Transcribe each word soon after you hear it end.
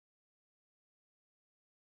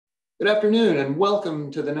Good afternoon and welcome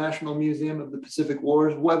to the National Museum of the Pacific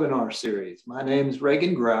War's webinar series. My name is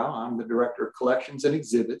Reagan Grau. I'm the Director of Collections and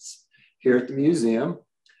Exhibits here at the museum.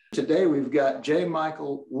 Today we've got J.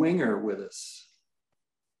 Michael Wenger with us,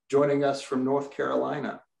 joining us from North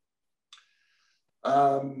Carolina.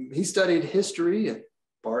 He studied history at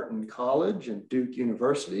Barton College and Duke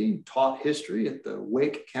University, taught history at the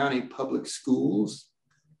Wake County Public Schools,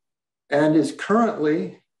 and is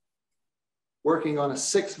currently working on a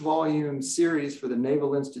 6-volume series for the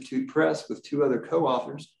Naval Institute Press with 2 other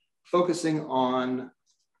co-authors, focusing on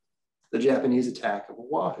the Japanese attack of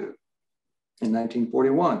Oahu in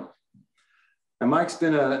 1941. And Mike's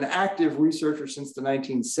been an active researcher since the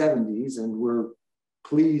 1970s, and we're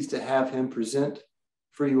pleased to have him present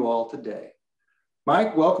for you all today.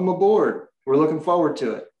 Mike, welcome aboard. We're looking forward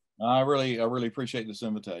to it. I really appreciate this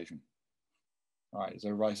invitation. All right, is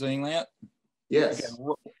everybody seeing that? Yes.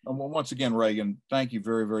 Again, once again, Reagan, thank you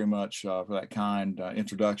very, very much for that kind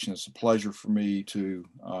introduction. It's a pleasure for me to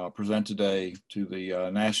present today to the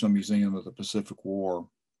National Museum of the Pacific War.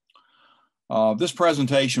 This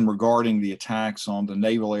presentation regarding the attacks on the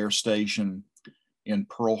Naval Air Station in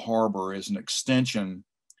Pearl Harbor is an extension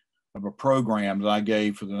of a program that I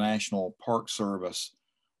gave for the National Park Service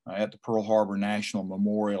at the Pearl Harbor National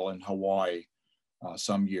Memorial in Hawaii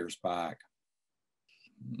some years back.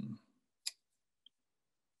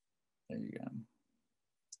 There you go.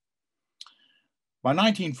 By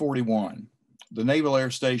 1941, the Naval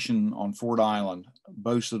Air Station on Ford Island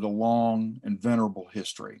boasted a long and venerable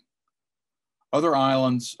history. Other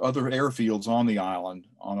islands, other airfields on the island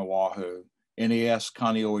on Oahu, NAS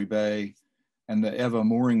Kaneohe Bay and the Eva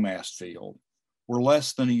Mooring Mast Field, were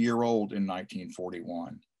less than a year old in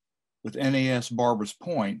 1941, with NAS Barbers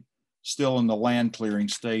Point still in the land clearing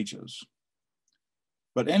stages.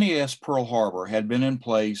 But NAS Pearl Harbor had been in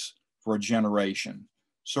place for a generation,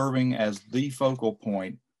 serving as the focal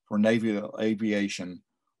point for naval aviation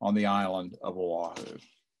on the island of Oahu.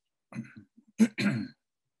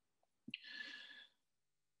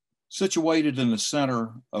 Situated in the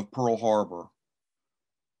center of Pearl Harbor,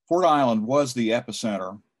 Ford Island was the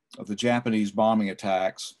epicenter of the Japanese bombing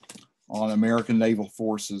attacks on American naval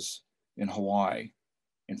forces in Hawaii.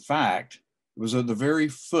 In fact, it was at the very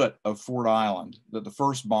foot of Ford Island that the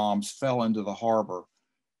first bombs fell into the harbor,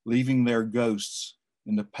 leaving their ghosts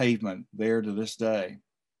in the pavement there to this day.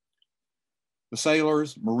 The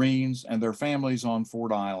sailors, Marines, and their families on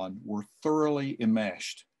Ford Island were thoroughly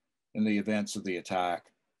enmeshed in the events of the attack,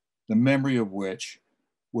 the memory of which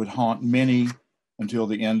would haunt many until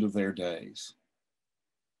the end of their days.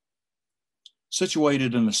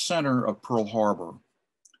 Situated in the center of Pearl Harbor,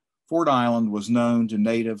 Ford Island was known to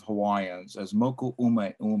native Hawaiians as Moku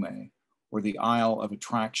Ume Ume, or the Isle of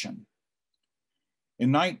Attraction.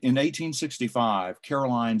 In 1865,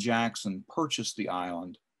 Caroline Jackson purchased the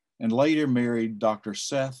island and later married Dr.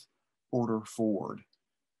 Seth Porter Ford,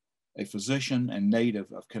 a physician and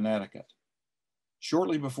native of Connecticut.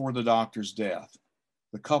 Shortly before the doctor's death,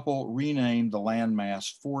 the couple renamed the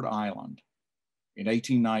landmass Ford Island. In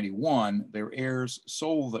 1891, their heirs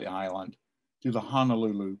sold the island to the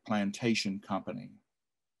Honolulu Plantation Company.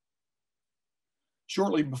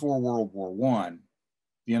 Shortly before World War I,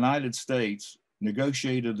 the United States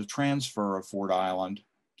negotiated the transfer of Ford Island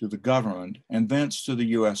to the government and thence to the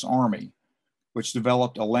U.S. Army, which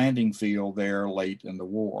developed a landing field there late in the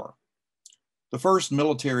war. The first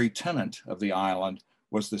military tenant of the island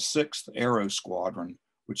was the 6th Aero Squadron,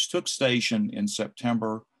 which took station in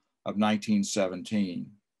September of 1917.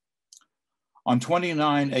 On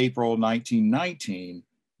 29 April 1919,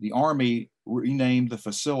 the Army renamed the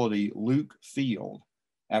facility Luke Field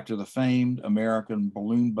after the famed American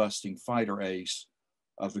balloon-busting fighter ace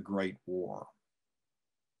of the Great War.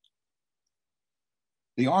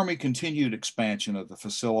 The Army continued expansion of the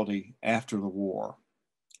facility after the war.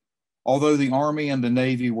 Although the Army and the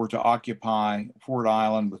Navy were to occupy Ford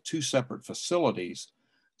Island with 2 separate facilities,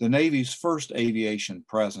 the Navy's first aviation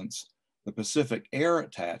presence, the Pacific Air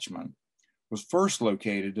Attachment, was first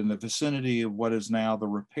located in the vicinity of what is now the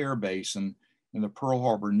repair basin in the Pearl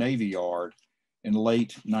Harbor Navy Yard in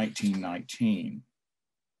late 1919.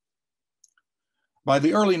 By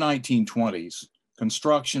the early 1920s,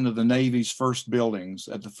 construction of the Navy's first buildings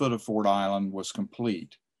at the foot of Ford Island was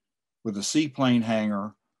complete, with a seaplane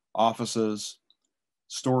hangar, offices,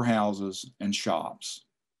 storehouses, and shops.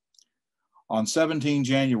 On 17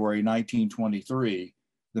 January 1923,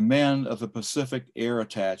 the men of the Pacific Air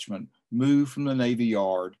Attachment moved from the Navy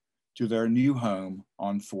Yard to their new home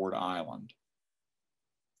on Ford Island.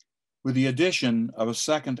 With the addition of a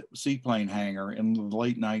second seaplane hangar in the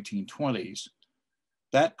late 1920s,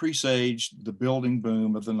 That presaged the building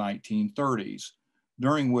boom of the 1930s,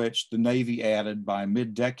 during which the Navy added by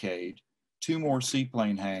mid-decade 2 more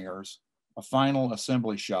seaplane hangars, a final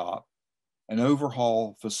assembly shop, an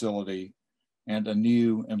overhaul facility, and a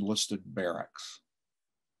new enlisted barracks.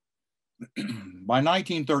 By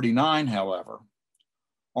 1939, however,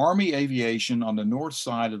 Army aviation on the north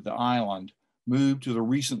side of the island moved to the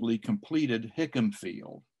recently completed Hickam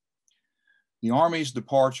Field. The Army's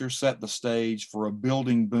departure set the stage for a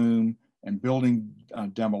building boom and building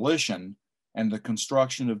demolition and the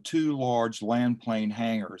construction of 2 large land plane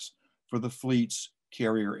hangars for the fleet's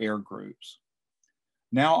carrier air groups.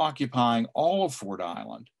 Now occupying all of Ford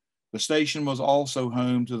Island, the station was also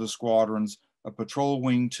home to the squadrons of Patrol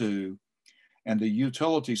Wing 2 and the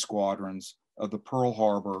utility squadrons of the Pearl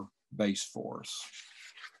Harbor Base Force.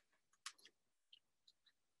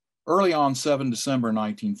 Early on 7 December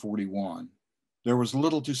 1941, there was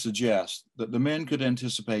little to suggest that the men could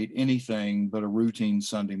anticipate anything but a routine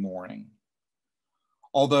Sunday morning.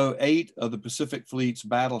 Although 8 of the Pacific Fleet's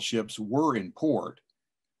battleships were in port,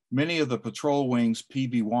 many of the Patrol Wing's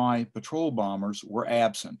PBY patrol bombers were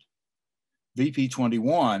absent.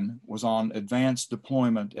 VP-21 was on advanced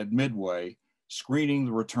deployment at Midway, screening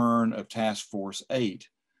the return of Task Force 8,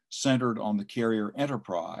 centered on the carrier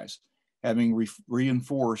Enterprise, having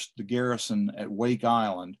reinforced the garrison at Wake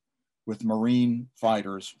Island with Marine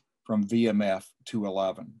fighters from VMF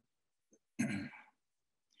 211.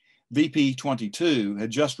 VP-22 had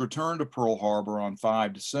just returned to Pearl Harbor on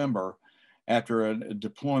 5 December after a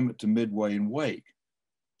deployment to Midway and Wake.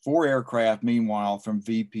 4 aircraft, meanwhile, from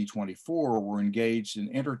VP-24 were engaged in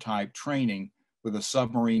intertype training with a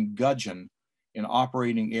submarine gudgeon in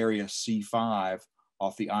operating area C5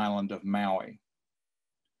 off the island of Maui.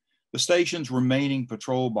 The station's remaining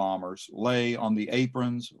patrol bombers lay on the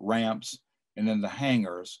aprons, ramps, and in the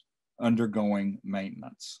hangars undergoing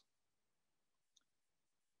maintenance.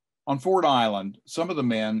 On Ford Island, some of the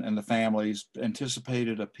men and the families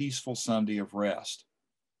anticipated a peaceful Sunday of rest.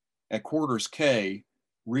 At Quarters K,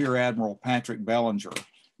 Rear Admiral Patrick Bellinger,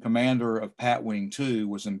 commander of Pat Wing 2,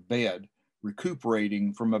 was in bed,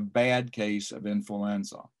 recuperating from a bad case of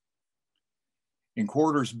influenza. In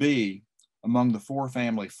Quarters B, among the 4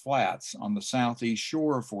 family flats on the southeast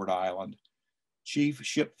shore of Ford Island, Chief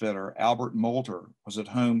Shipfitter Albert Moulter was at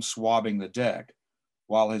home swabbing the deck,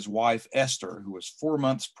 while his wife Esther, who was 4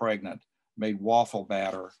 months pregnant, made waffle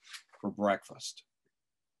batter for breakfast.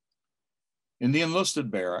 In the enlisted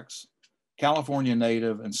barracks, California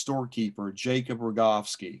native and storekeeper Jacob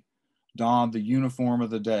Rogovsky donned the uniform of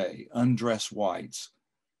the day, undress whites,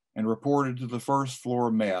 and reported to the first floor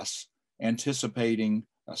mess, anticipating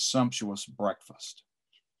a sumptuous breakfast.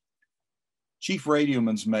 Chief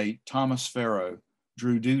Radioman's mate Thomas Farrow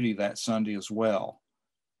drew duty that Sunday as well.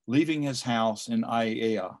 Leaving his house in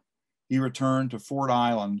Aiea, he returned to Ford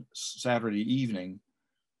Island Saturday evening,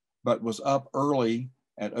 but was up early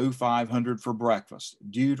at 0500 for breakfast,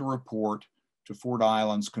 due to report to Ford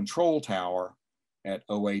Island's control tower at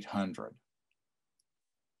 0800.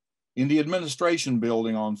 In the administration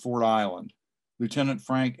building on Ford Island, Lieutenant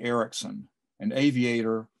Frank Erickson, an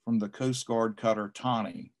aviator from the Coast Guard cutter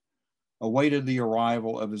Tani, awaited the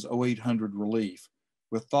arrival of his 0800 relief,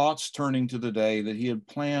 with thoughts turning to the day that he had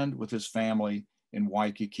planned with his family in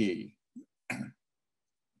Waikiki.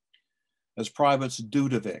 As Privates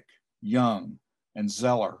Dudovic, Young, and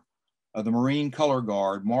Zeller of the Marine Color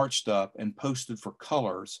Guard marched up and posted for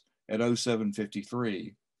colors at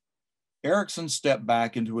 0753, Erickson stepped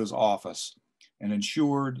back into his office and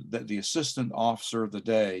ensured that the assistant officer of the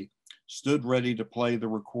day stood ready to play the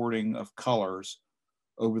recording of colors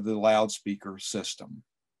over the loudspeaker system.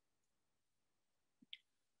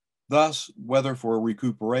 Thus, whether for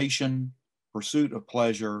recuperation, pursuit of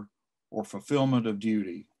pleasure, or fulfillment of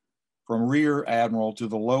duty, from Rear Admiral to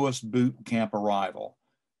the lowest boot camp arrival,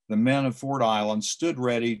 the men of Ford Island stood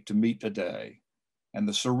ready to meet the day, and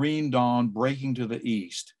the serene dawn breaking to the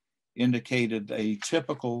east indicated a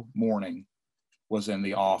typical morning was in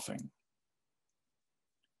the offing.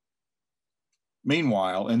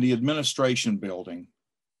 Meanwhile, in the administration building,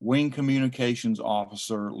 Wing Communications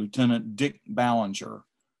Officer Lieutenant Dick Ballinger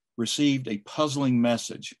received a puzzling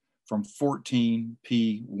message from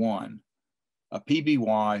 14P1, a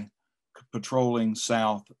PBY patrolling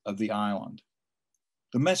south of the island.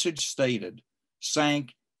 The message stated,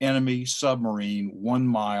 "Sank enemy submarine 1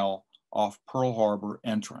 mile off Pearl Harbor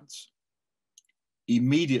entrance."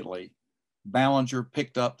 Immediately, Ballinger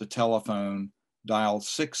picked up the telephone, dialed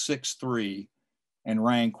 663, and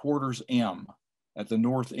rang Quarters M at the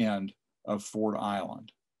north end of Ford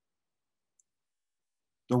Island.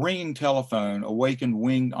 The ringing telephone awakened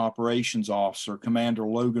Wing Operations Officer Commander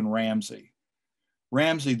Logan Ramsey.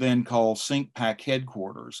 Ramsey then called SINCPAC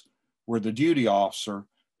headquarters, where the duty officer,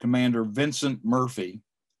 Commander Vincent Murphy,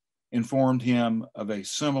 informed him of a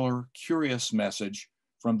similar curious message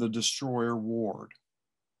from the destroyer Ward.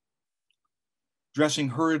 Dressing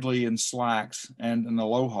hurriedly in slacks and an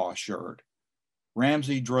aloha shirt,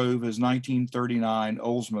 Ramsey drove his 1939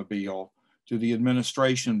 Oldsmobile to the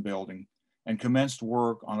administration building and commenced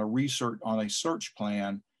work on a search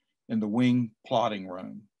plan in the wing plotting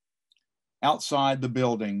room. Outside the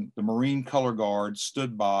building, the Marine Color Guard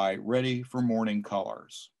stood by, ready for morning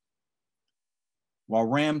colors. While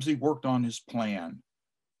Ramsey worked on his plan,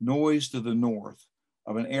 noise to the north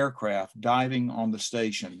of an aircraft diving on the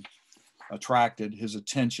station attracted his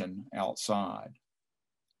attention outside.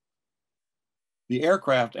 The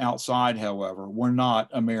aircraft outside, however, were not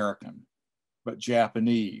American, but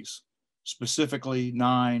Japanese, specifically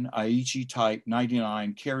 9 Aichi Type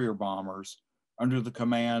 99 carrier bombers under the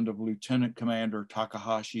command of Lieutenant Commander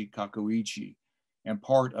Takahashi Kakuichi and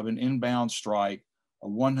part of an inbound strike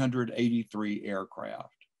of 183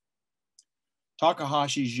 aircraft.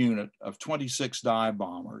 Takahashi's unit of 26 dive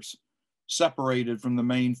bombers separated from the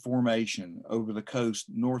main formation over the coast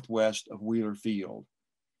northwest of Wheeler Field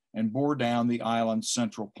and bore down the island's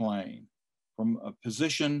central plain. From a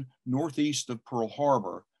position northeast of Pearl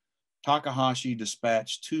Harbor, Takahashi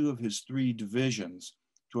dispatched 2 of his 3 divisions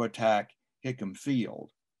to attack Hickam Field,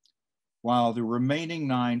 while the remaining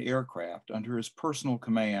 9 aircraft under his personal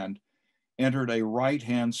command entered a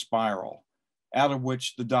right-hand spiral, out of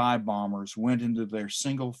which the dive bombers went into their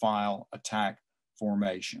single file attack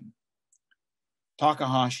formation.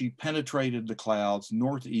 Takahashi penetrated the clouds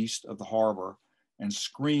northeast of the harbor and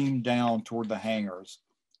screamed down toward the hangars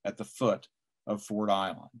at the foot of Ford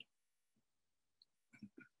Island.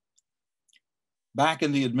 Back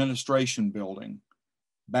in the administration building,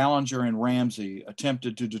 Ballinger and Ramsey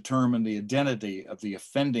attempted to determine the identity of the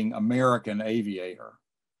offending American aviator.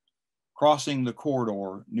 Crossing the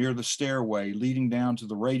corridor near the stairway leading down to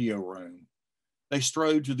the radio room, they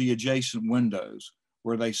strode to the adjacent windows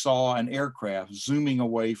where they saw an aircraft zooming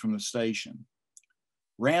away from the station.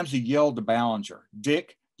 Ramsey yelled to Ballinger,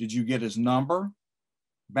 "Dick, did you get his number?"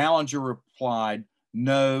 Ballinger replied,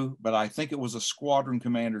 "No, but I think it was a squadron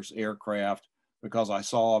commander's aircraft because I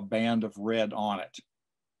saw a band of red on it."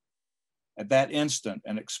 At that instant,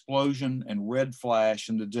 an explosion and red flash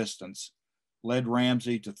in the distance led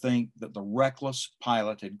Ramsey to think that the reckless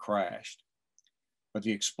pilot had crashed. But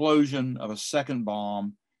the explosion of a second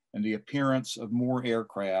bomb and the appearance of more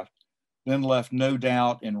aircraft then left no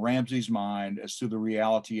doubt in Ramsey's mind as to the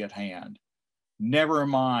reality at hand. "Never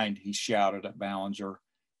mind," he shouted at Ballinger,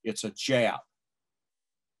 "it's a Jap."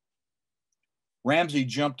 Ramsey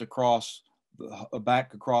jumped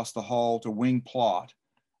back across the hall to wing plot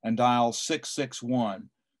and dialed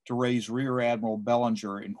 661 to raise Rear Admiral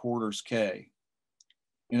Bellinger in quarters K.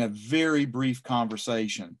 In a very brief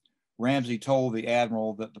conversation, Ramsey told the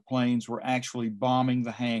Admiral that the planes were actually bombing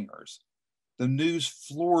the hangars. The news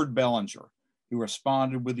floored Bellinger, who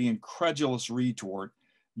responded with the incredulous retort,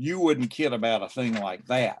 "You wouldn't kid about a thing like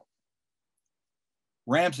that."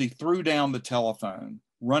 Ramsey threw down the telephone,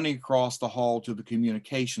 running across the hall to the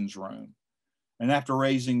communications room. And after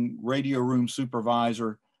raising radio room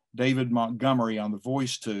supervisor David Montgomery on the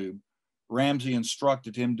voice tube, Ramsey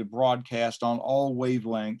instructed him to broadcast on all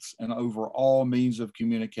wavelengths and over all means of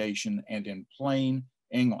communication and in plain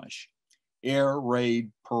English. "Air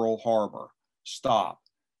raid Pearl Harbor. Stop.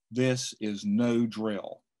 This is no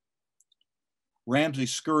drill." Ramsey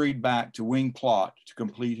scurried back to wing plot to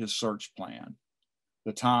complete his search plan.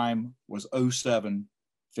 The time was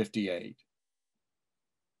 07:58.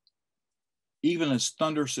 Even as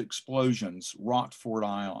thunderous explosions rocked Ford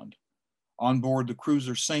Island, on board the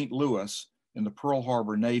cruiser St. Louis in the Pearl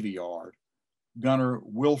Harbor Navy Yard, gunner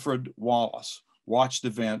Wilfred Wallace watched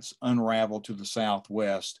events unravel to the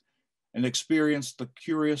southwest and experienced the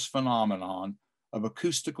curious phenomenon of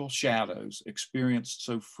acoustical shadows experienced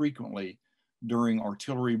so frequently during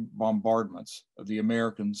artillery bombardments of the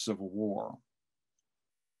American Civil War.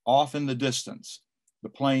 Off in the distance, the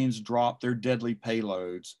planes dropped their deadly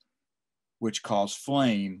payloads, which caused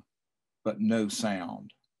flame, but no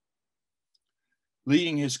sound.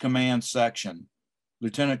 Leading his command section,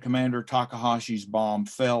 Lieutenant Commander Takahashi's bomb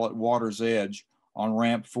fell at water's edge on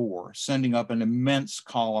ramp 4, sending up an immense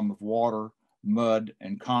column of water, mud,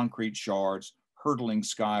 and concrete shards hurtling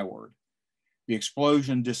skyward. The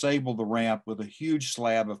explosion disabled the ramp with a huge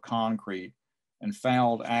slab of concrete and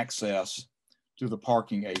fouled access to the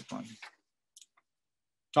parking apron.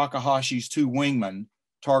 Takahashi's 2 wingmen,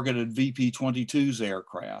 targeted VP-22's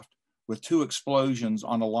aircraft with 2 explosions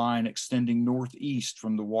on a line extending northeast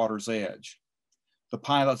from the water's edge. The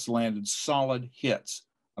pilots landed solid hits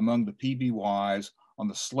among the PBYs on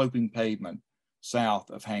the sloping pavement south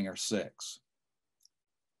of Hangar 6.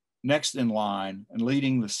 Next in line and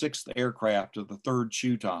leading the 6th aircraft of the 3rd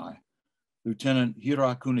Chutai, Lieutenant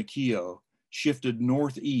Hira Kunikiyo shifted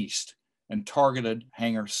northeast and targeted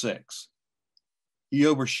Hangar 6. He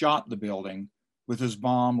overshot the building with his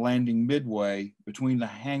bomb landing midway between the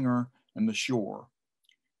hangar and the shore.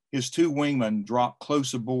 His 2 wingmen dropped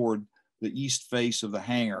close aboard the east face of the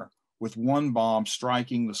hangar, with 1 bomb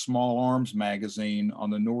striking the small arms magazine on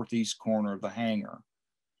the northeast corner of the hangar.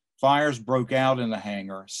 Fires broke out in the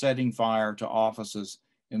hangar, setting fire to offices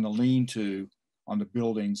in the lean-to on the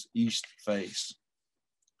building's east face.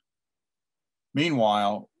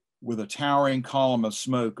 Meanwhile, with a towering column of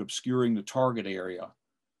smoke obscuring the target area,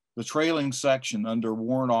 the trailing section under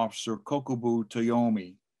Warrant Officer Kokubu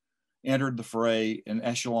Toyomi entered the fray in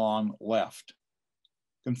echelon left.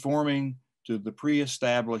 Conforming to the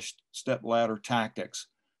pre-established stepladder tactics,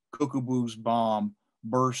 Kokubu's bomb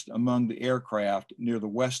burst among the aircraft near the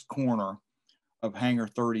west corner of Hangar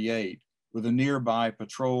 38, with the nearby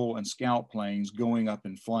patrol and scout planes going up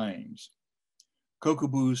in flames.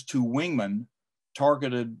 Kokubu's 2 wingmen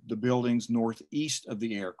targeted the buildings northeast of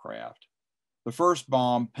the aircraft. The first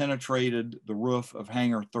bomb penetrated the roof of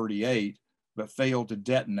Hangar 38, but failed to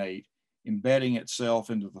detonate, embedding itself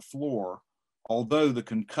into the floor, although the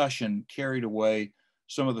concussion carried away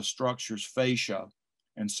some of the structure's fascia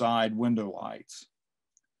and side window lights.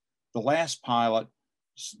 The last pilot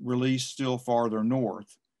released still farther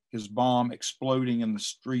north, his bomb exploding in the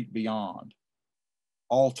street beyond.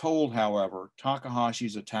 All told, however,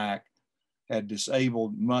 Takahashi's attack had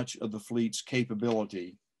disabled much of the fleet's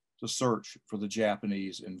capability to search for the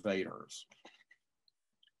Japanese invaders.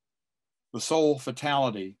 The sole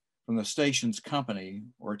fatality from the station's company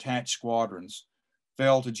or attached squadrons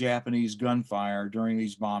fell to Japanese gunfire during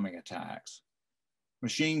these bombing attacks.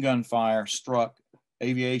 Machine gun fire struck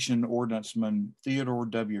Aviation Ordnanceman Theodore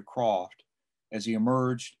W. Croft as he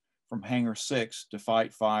emerged from Hangar 6 to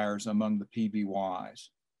fight fires among the PBYs.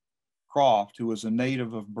 Croft, who was a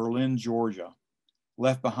native of Berlin, Georgia,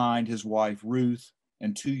 left behind his wife Ruth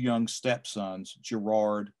and 2 young stepsons,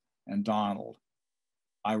 Gerard and Donald.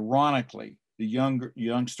 Ironically, the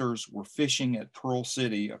youngsters were fishing at Pearl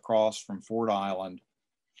City across from Ford Island,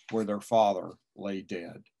 where their father lay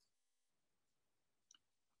dead.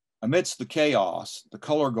 Amidst the chaos, the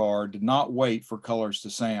color guard did not wait for colors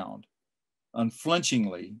to sound.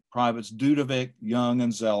 Unflinchingly, Privates Dudovic, Young,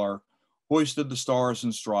 and Zeller hoisted the stars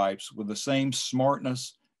and stripes with the same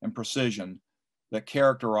smartness and precision that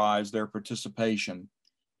characterized their participation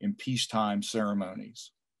in peacetime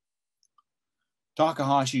ceremonies.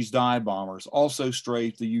 Takahashi's dive bombers also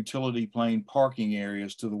strafed the utility plane parking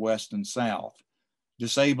areas to the west and south,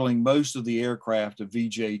 disabling most of the aircraft of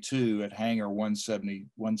VJ-2 at Hangar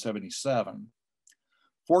 177.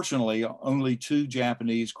 Fortunately, only 2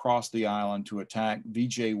 Japanese crossed the island to attack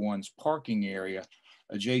VJ-1's parking area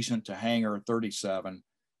adjacent to Hangar 37,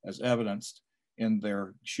 as evidenced in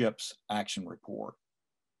their ship's action report.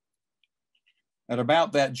 At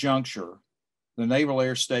about that juncture, the Naval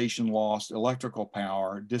Air Station lost electrical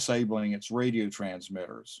power, disabling its radio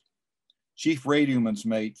transmitters. Chief Radioman's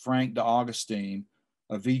mate Frank D'Augustine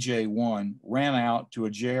of VJ-1 ran out to a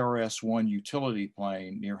JRS-1 utility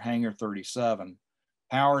plane near Hangar 37,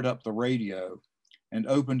 powered up the radio, and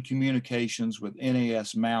opened communications with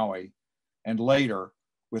NAS Maui, and later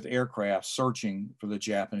with aircraft searching for the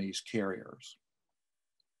Japanese carriers.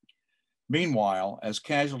 Meanwhile, as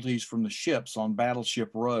casualties from the ships on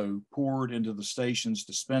Battleship Row poured into the station's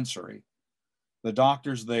dispensary, the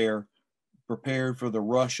doctors there prepared for the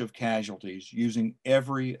rush of casualties, using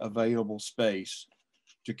every available space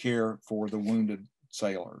to care for the wounded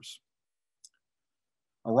sailors.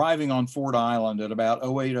 Arriving on Ford Island at about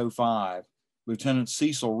 08:05, Lieutenant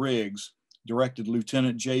Cecil Riggs directed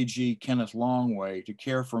Lieutenant J.G. Kenneth Longway to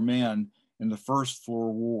care for men in the first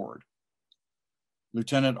floor ward.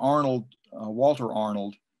 Lieutenant Walter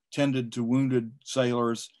Arnold tended to wounded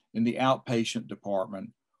sailors in the outpatient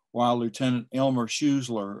department, while Lieutenant Elmer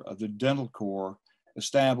Schusler of the Dental Corps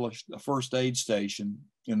established a first aid station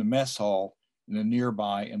in the mess hall in a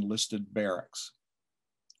nearby enlisted barracks.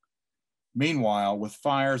 Meanwhile, with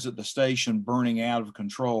fires at the station burning out of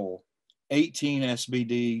control, 18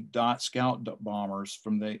 SBD Dot Scout bombers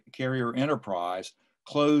from the carrier Enterprise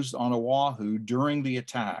closed on Oahu during the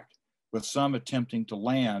attack, with some attempting to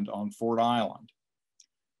land on Ford Island.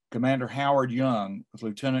 Commander Howard Young, with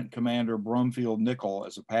Lieutenant Commander Brumfield Nickel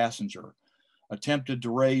as a passenger, attempted to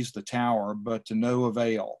raise the tower, but to no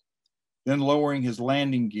avail. Then lowering his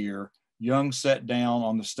landing gear, Young set down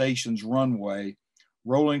on the station's runway,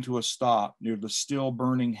 rolling to a stop near the still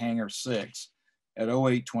burning Hangar 6 at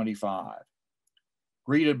 0825.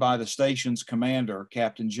 Greeted by the station's commander,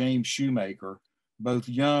 Captain James Shoemaker, both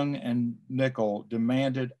Young and Nichol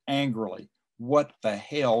demanded angrily, "What the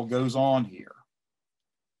hell goes on here?"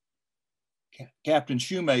 Captain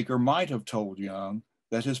Shoemaker might have told Young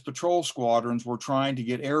that his patrol squadrons were trying to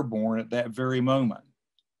get airborne at that very moment.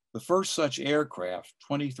 The first such aircraft,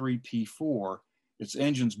 23P4, its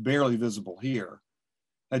engines barely visible here,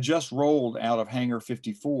 had just rolled out of Hangar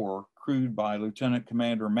 54, crewed by Lieutenant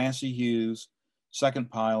Commander Massey Hughes,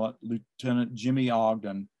 second pilot Lieutenant Jimmy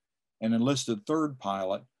Ogden, and enlisted third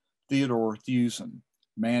pilot Theodore Thewson,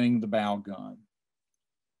 manning the bow gun.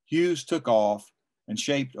 Hughes took off and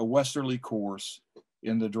shaped a westerly course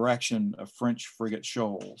in the direction of French frigate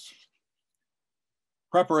shoals.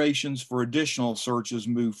 Preparations for additional searches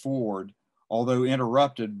moved forward, although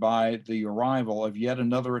interrupted by the arrival of yet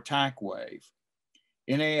another attack wave.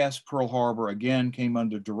 NAS Pearl Harbor again came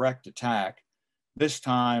under direct attack, this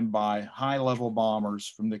time by high-level bombers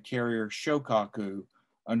from the carrier Shokaku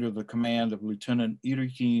under the command of Lieutenant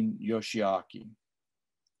Irikin Yoshiaki.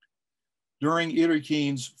 During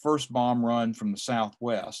Irikin's first bomb run from the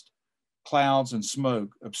southwest, clouds and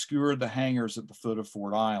smoke obscured the hangars at the foot of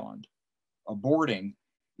Ford Island. Aborting,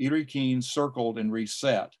 Irikin circled and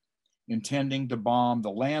reset, intending to bomb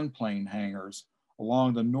the land plane hangars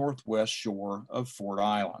along the northwest shore of Ford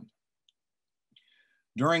Island.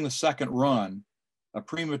 During the second run, a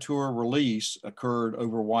premature release occurred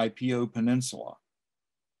over Waipio Peninsula.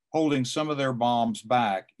 Holding some of their bombs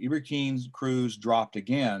back, Irikin's crews dropped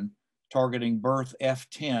again, targeting berth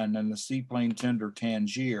F-10 and the seaplane tender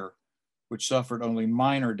Tangier, which suffered only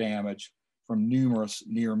minor damage from numerous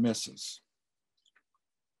near misses.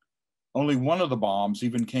 Only one of the bombs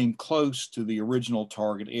even came close to the original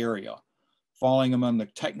target area, falling among the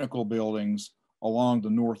technical buildings along the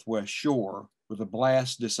northwest shore, with a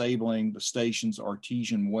blast disabling the station's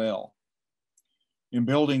artesian well. In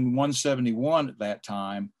Building 171 at that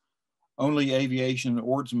time, only aviation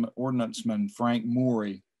ordnanceman Frank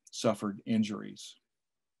Morey suffered injuries.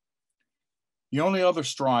 The only other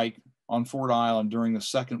strike on Ford Island during the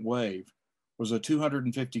second wave was a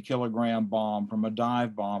 250 kilogram bomb from a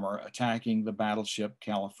dive bomber attacking the battleship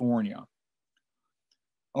California.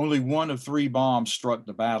 Only one of 3 bombs struck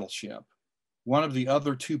the battleship. One of the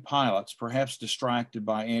other 2 pilots, perhaps distracted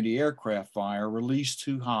by anti-aircraft fire, released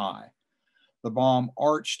too high. The bomb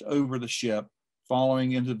arched over the ship,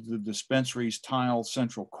 falling into the dispensary's tiled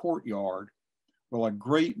central courtyard, while a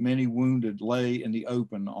great many wounded lay in the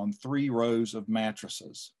open on 3 rows of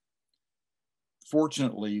mattresses.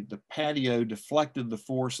 Fortunately, the patio deflected the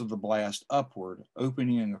force of the blast upward,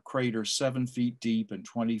 opening a crater 7 feet deep and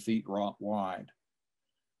 20 feet wide.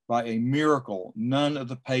 By a miracle, none of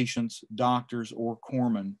the patients, doctors, or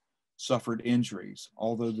corpsmen suffered injuries,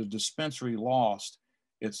 although the dispensary lost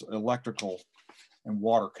its electrical and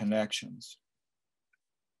water connections.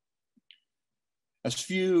 As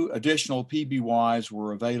few additional PBYs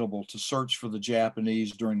were available to search for the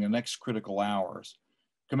Japanese during the next critical hours,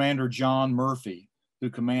 Commander John Murphy, who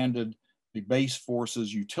commanded the base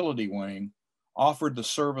force's utility wing, offered the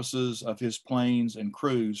services of his planes and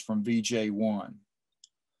crews from VJ-1.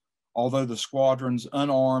 Although the squadron's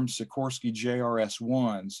unarmed Sikorsky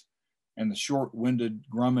JRS-1s and the short-winded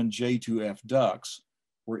Grumman J-2F Ducks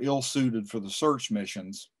were ill-suited for the search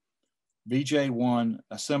missions, VJ-1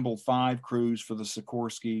 assembled 5 crews for the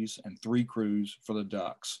Sikorskys and 3 crews for the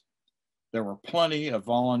Ducks. There were plenty of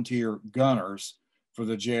volunteer gunners for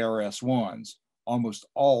the JRS-1s, almost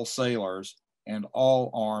all sailors and all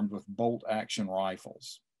armed with bolt-action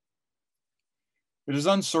rifles. It is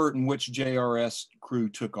uncertain which JRS crew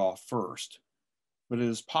took off first, but it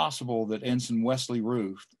is possible that Ensign Wesley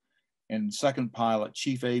Ruth and second pilot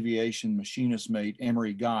Chief Aviation Machinist Mate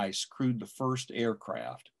Emery Geis crewed the first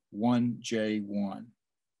aircraft, 1J1.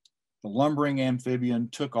 The lumbering amphibian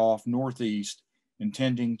took off northeast,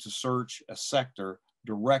 intending to search a sector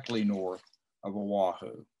directly north of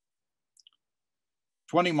Oahu.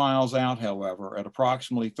 20 miles out, however, at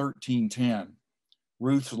approximately 1310,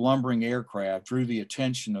 Ruth's lumbering aircraft drew the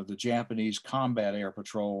attention of the Japanese Combat Air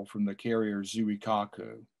Patrol from the carrier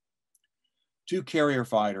Zuikaku. 2 carrier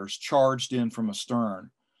fighters charged in from astern,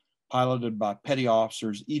 piloted by Petty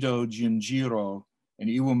Officers Ito Jinjiro and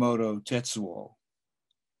Iwamoto Tetsuo.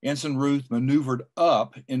 Ensign Ruth maneuvered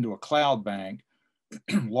up into a cloud bank,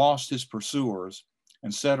 lost his pursuers,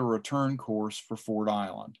 and set a return course for Ford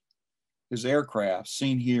Island. His aircraft,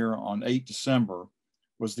 seen here on 8 December,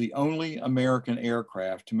 was the only American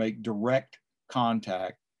aircraft to make direct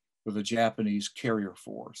contact with a Japanese carrier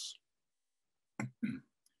force.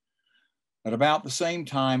 At about the same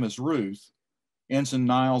time as Ruth, Ensign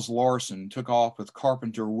Niles Larson took off with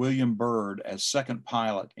Carpenter William Byrd as second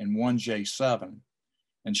pilot in 1J7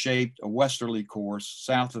 and shaped a westerly course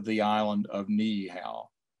south of the island of Niihau.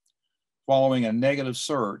 Following a negative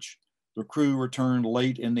search, the crew returned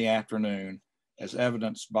late in the afternoon, as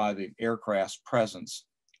evidenced by the aircraft's presence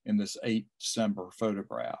in this 8 December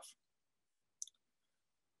photograph.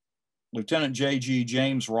 Lieutenant J.G.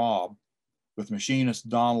 James Robb, with machinist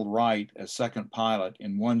Donald Wright as second pilot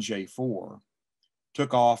in 1J4,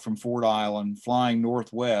 took off from Ford Island, flying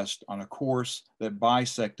northwest on a course that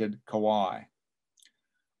bisected Kauai.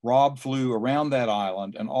 Robb flew around that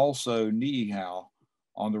island and also Niihau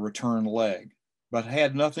on the return leg, but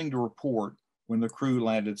had nothing to report when the crew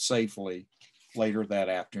landed safely later that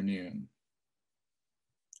afternoon.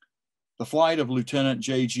 The flight of Lieutenant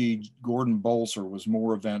J.G. Gordon Bolser was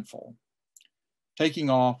more eventful. Taking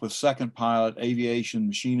off with second pilot aviation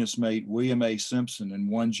machinist mate William A. Simpson in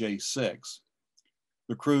 1J6,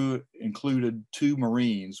 the crew included 2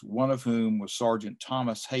 Marines, one of whom was Sergeant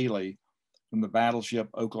Thomas Haley from the battleship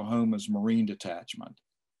Oklahoma's Marine Detachment.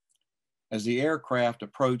 As the aircraft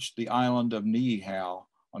approached the island of Niihau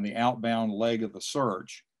on the outbound leg of the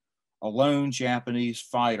search, a lone Japanese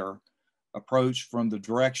fighter approached from the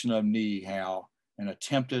direction of Niihau and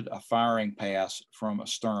attempted a firing pass from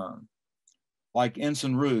astern. Like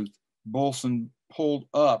Ensign Ruth, Bolson pulled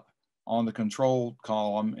up on the control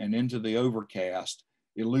column and into the overcast,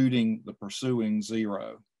 eluding the pursuing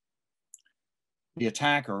Zero. The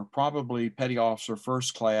attacker, probably Petty Officer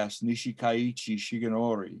First Class Nishikaichi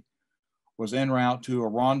Shigenori, was en route to a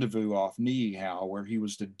rendezvous off Niihau where he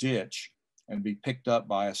was to ditch and be picked up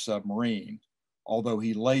by a submarine, although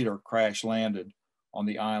he later crash landed on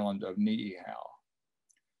the island of Niihau.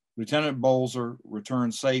 Lieutenant Bolser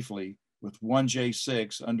returned safely with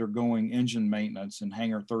 1J6 undergoing engine maintenance in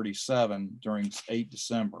Hangar 37 during 8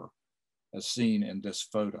 December, as seen in this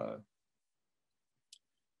photo.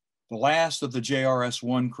 The last of the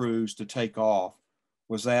JRS-1 crews to take off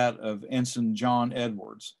was that of Ensign John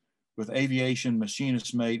Edwards, with aviation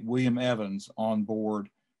machinist mate William Evans on board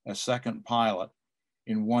as second pilot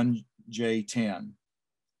in 1J10.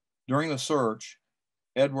 During the search,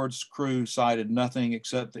 Edwards' crew sighted nothing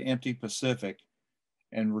except the empty Pacific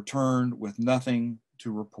and returned with nothing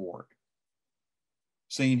to report.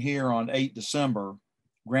 Seen here on 8 December,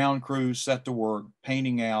 ground crews set to work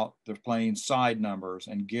painting out the plane's side numbers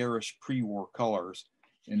and garish pre-war colors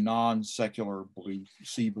in non-secular blue,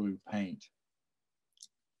 sea blue paint.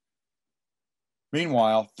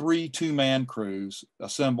 Meanwhile, 3 two-man crews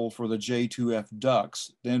assembled for the J2F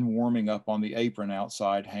Ducks, then warming up on the apron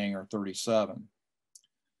outside Hangar 37.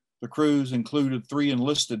 The crews included 3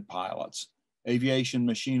 enlisted pilots, aviation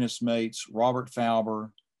machinist mates Robert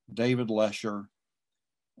Fauber, David Lesher,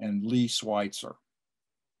 and Lee Schweitzer.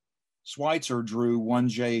 Schweitzer drew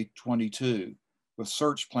 1J22, with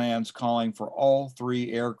search plans calling for all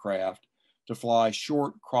 3 aircraft to fly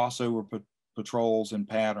short crossover patrols and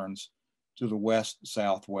patterns to the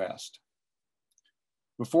west-southwest.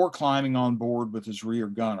 Before climbing on board with his rear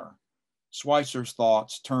gunner, Schweitzer's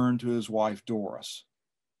thoughts turned to his wife Doris.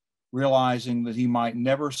 Realizing that he might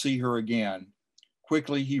never see her again,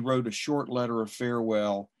 quickly he wrote a short letter of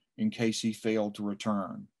farewell in case he failed to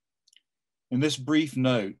return. In this brief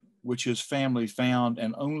note, which his family found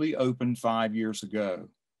and only opened 5 years ago,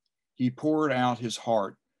 he poured out his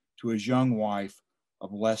heart to his young wife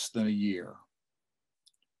of less than a year.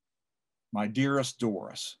 My dearest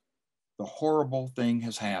Doris, the horrible thing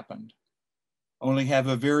has happened. Only have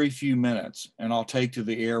a very few minutes and I'll take to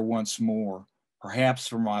the air once more, perhaps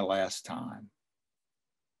for my last time.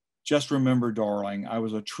 Just remember, darling, I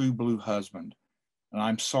was a true blue husband, and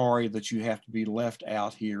I'm sorry that you have to be left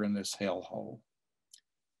out here in this hellhole.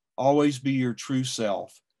 Always be your true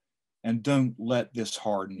self, and don't let this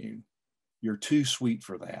harden you. You're too sweet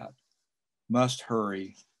for that. Must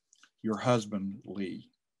hurry. Your husband, Lee.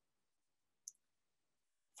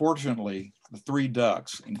 Fortunately, the 3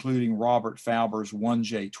 ducks, including Robert Fauber's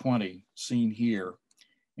 1J20, seen here,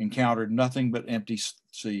 encountered nothing but empty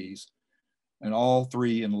seas, and all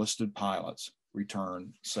 3 enlisted pilots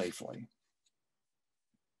returned safely.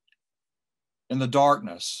 In the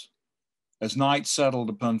darkness, as night settled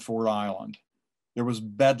upon Ford Island, there was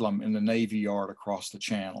bedlam in the Navy Yard across the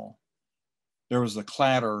channel. There was the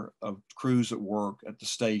clatter of crews at work at the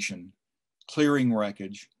station, clearing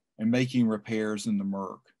wreckage and making repairs in the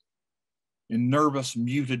murk. In nervous,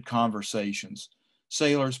 muted conversations,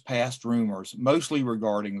 sailors passed rumors, mostly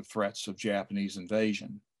regarding the threats of Japanese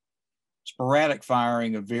invasion. Sporadic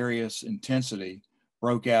firing of various intensity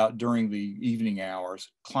broke out during the evening hours,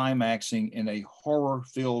 climaxing in a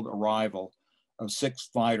horror-filled arrival of 6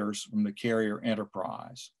 fighters from the carrier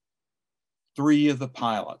Enterprise. 3 of the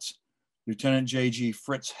pilots, Lieutenant J.G.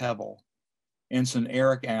 Fritz Hebel, Ensign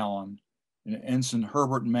Eric Allen, and Ensign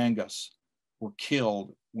Herbert Mangus, were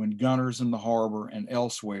killed when gunners in the harbor and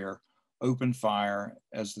elsewhere opened fire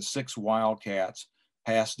as the 6 Wildcats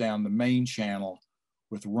passed down the main channel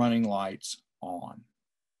with running lights on.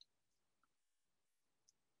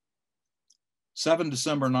 7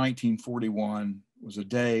 December 1941 was a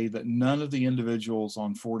day that none of the individuals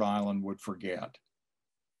on Ford Island would forget.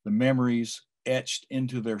 The memories etched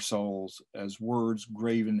into their souls as words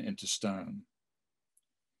graven into stone.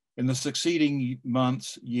 In the succeeding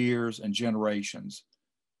months, years, and generations,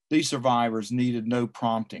 these survivors needed no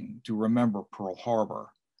prompting to remember Pearl Harbor,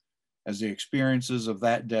 as the experiences of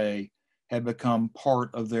that day had become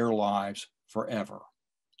part of their lives forever.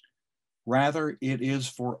 Rather, it is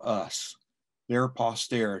for us, their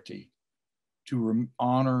posterity, to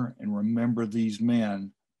honor and remember these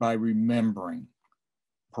men by remembering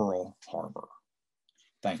Pearl Harbor.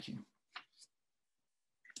 Thank you.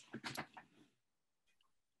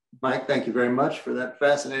 Mike, thank you very much for that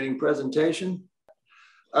fascinating presentation.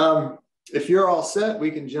 If you're all set,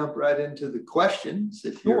 we can jump right into the questions.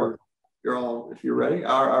 If you're ready.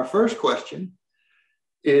 Our first question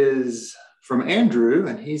is from Andrew,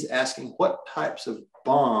 and he's asking what types of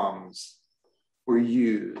bombs were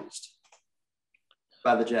used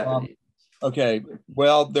by the Japanese. Okay,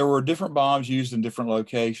 well, there were different bombs used in different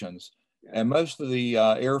locations. And most of the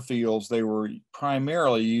airfields, they were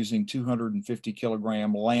primarily using 250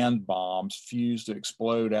 kilogram land bombs fused to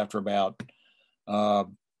explode after about, I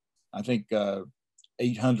think,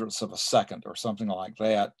 800ths of a second or something like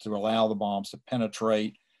that to allow the bombs to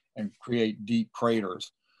penetrate and create deep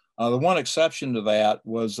craters. The one exception to that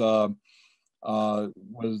was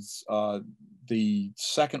the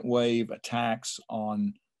second wave attacks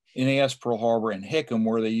on NAS Pearl Harbor and Hickam,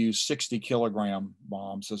 where they used 60 kilogram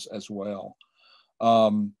bombs as well.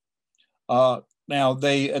 Now,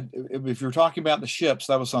 if you're talking about the ships,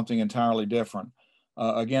 that was something entirely different.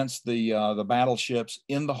 Against the battleships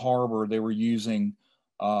in the harbor, they were using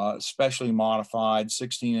specially modified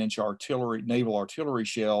 16-inch naval artillery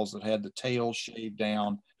shells that had the tails shaved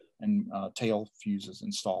down and tail fuses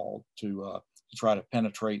installed to try to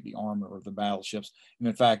penetrate the armor of the battleships. And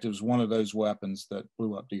in fact, it was one of those weapons that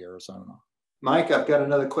blew up the Arizona. Mike, I've got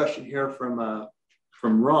another question here from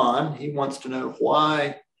Ron. He wants to know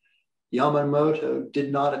why Yamamoto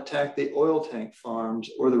did not attack the oil tank farms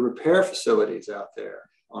or the repair facilities out there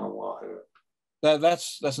on Oahu.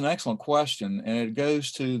 That's an excellent question, and it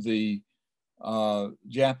goes to the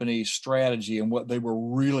Japanese strategy and what they were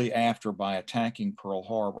really after by attacking Pearl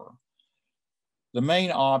Harbor. The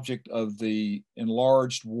main object of the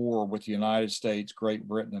enlarged war with the United States, Great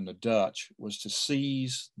Britain, and the Dutch was to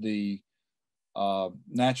seize the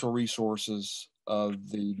natural resources of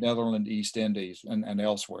the Netherlands East Indies and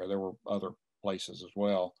elsewhere. There were other places as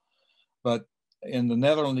well. But in the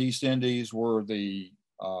Netherlands East Indies were the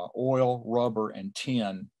oil, rubber, and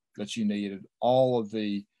tin that you needed. All of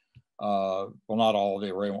the, well, not all of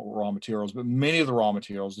the raw materials, but many of the raw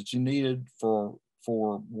materials that you needed for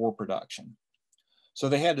war production. So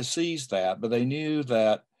they had to seize that, but they knew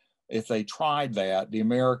that if they tried that, the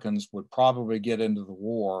Americans would probably get into the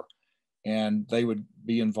war and they would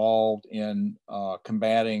be involved in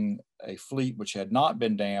combating a fleet which had not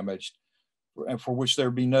been damaged and for which there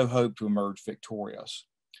would be no hope to emerge victorious.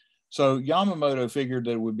 So Yamamoto figured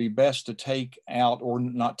that it would be best to take out, or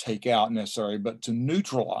not take out necessarily, but to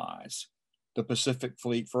neutralize the Pacific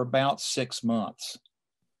Fleet for about 6 months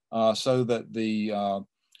so that the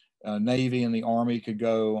Navy and the Army could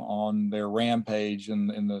go on their rampage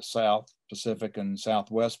in the South Pacific and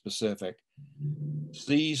Southwest Pacific,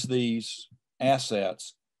 seize these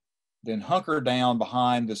assets, then hunker down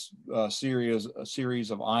behind this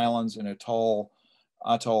series of islands and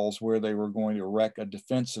atolls where they were going to erect a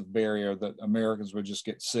defensive barrier that Americans would just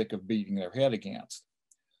get sick of beating their head against.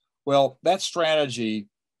 Well, that strategy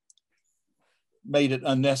made it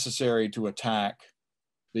unnecessary to attack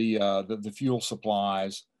the fuel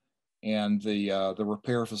supplies and the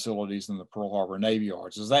repair facilities in the Pearl Harbor Navy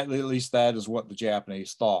Yards. At least that is what the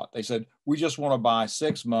Japanese thought. They said, we just want to buy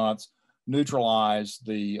 6 months, neutralize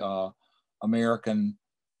the American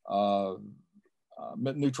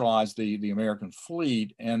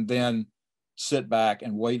fleet, and then sit back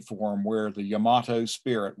and wait for them where the Yamato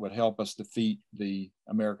spirit would help us defeat the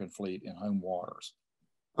American fleet in home waters.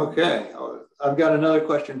 Okay, I've got another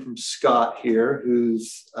question from Scott here,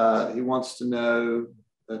 he wants to know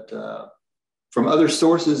that from other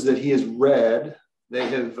sources that he has read, they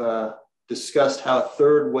have discussed how a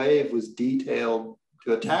third wave was detailed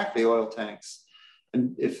to attack the oil tanks.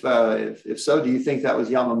 And if so, do you think that was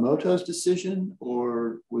Yamamoto's decision,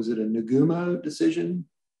 or was it a Nagumo decision?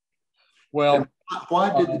 Well, and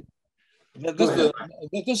why did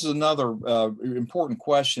this is another important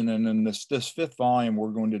question, and in this fifth volume,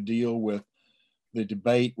 we're going to deal with the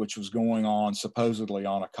debate which was going on supposedly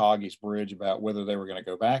on Akagi's Bridge about whether they were going to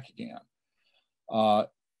go back again.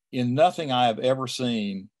 In nothing I have ever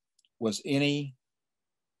seen was any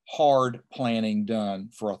hard planning done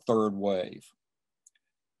for a third wave.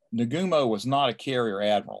 Nagumo was not a carrier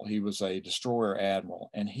admiral. He was a destroyer admiral,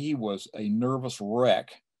 and he was a nervous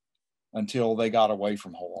wreck until they got away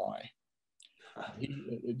from Hawaii. He,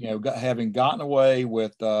 having gotten away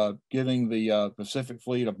with giving the Pacific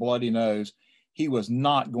Fleet a bloody nose, he was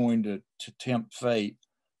not going to tempt fate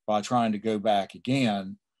by trying to go back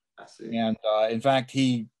again. I see. And in fact,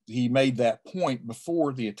 he made that point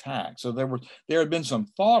before the attack. So there had been some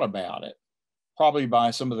thought about it, probably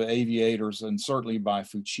by some of the aviators and certainly by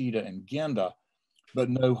Fuchida and Genda, but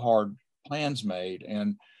no hard plans made.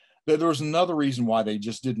 And there was another reason why they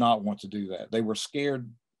just did not want to do that. They were scared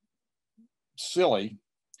silly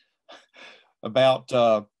about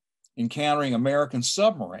encountering American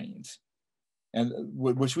submarines, and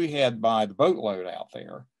which we had by the boatload out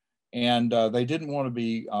there. And they didn't want to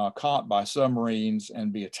be caught by submarines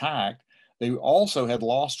and be attacked. They also had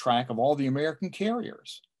lost track of all the American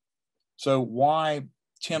carriers. So why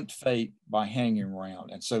tempt fate by hanging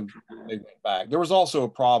around? And so they went back. There was also a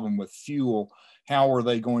problem with fuel. How were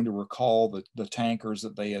they going to recall the tankers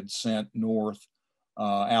that they had sent north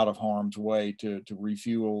out of harm's way to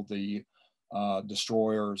refuel the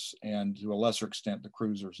destroyers and to a lesser extent the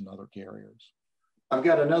cruisers and other carriers? I've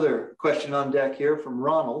got another question on deck here from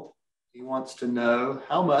Ronald. He wants to know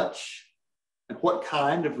how much and what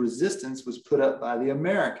kind of resistance was put up by the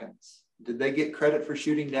Americans. Did they get credit for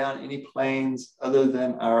shooting down any planes other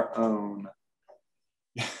than our own?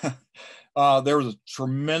 There was a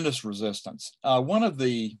tremendous resistance. One of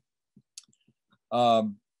the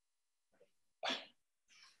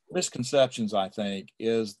misconceptions, I think,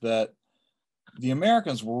 is that the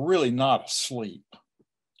Americans were really not asleep.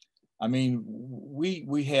 I mean,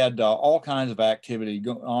 we had all kinds of activity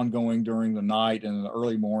ongoing during the night and the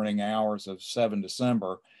early morning hours of 7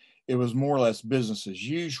 December. It was more or less business as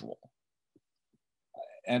usual.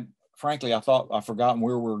 And frankly, I thought I've forgotten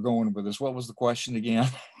where we were going with this. What was the question again?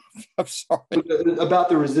 I'm sorry. About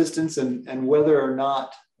the resistance and whether or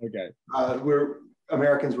not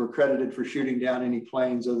Americans were credited for shooting down any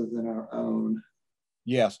planes other than our own.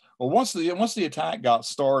 Yes. Well, once the attack got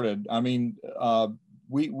started, I mean,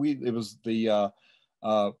 it was the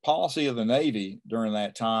policy of the Navy during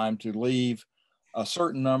that time to leave a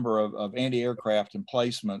certain number of anti-aircraft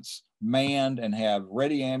emplacements manned and have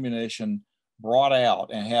ready ammunition brought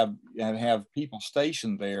out and have people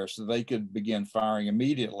stationed there so they could begin firing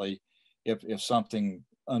immediately if something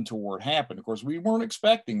untoward happened. Of course, we weren't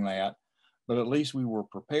expecting that, but at least we were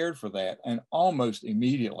prepared for that. And almost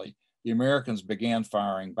immediately, the Americans began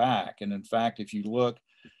firing back. And in fact, if you look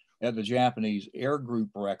at the Japanese air group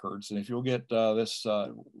records, and if you'll get this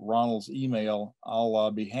Ronald's email,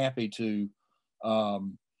 I'll be happy to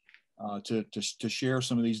share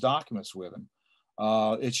some of these documents with him.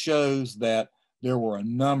 It shows that there were a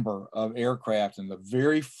number of aircraft in the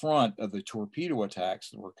very front of the torpedo attacks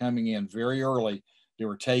that were coming in very early. They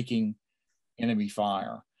were taking enemy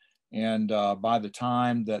fire. And by the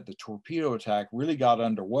time that the torpedo attack really got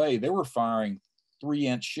underway, they were firing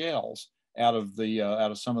 3-inch shells out of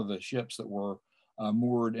some of the ships that were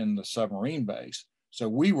moored in the submarine base. So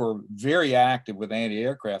we were very active with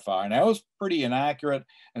anti-aircraft fire. And that was pretty inaccurate.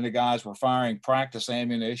 And the guys were firing practice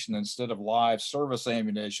ammunition instead of live service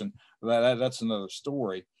ammunition. That's another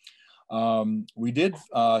story. We did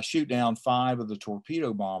shoot down 5 of the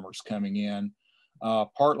torpedo bombers coming in,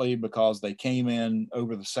 partly because they came in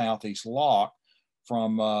over the southeast lock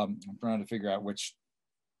from, I'm trying to figure out which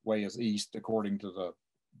way is east according to the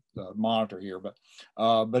monitor here, but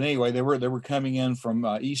anyway, they were coming in from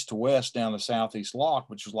east to west down the southeast lock,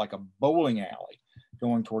 which was like a bowling alley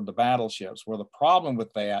going toward the battleships. Where the problem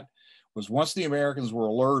with that was once the Americans were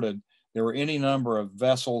alerted, there were any number of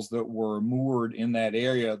vessels that were moored in that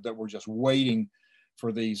area that were just waiting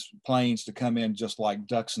for these planes to come in just like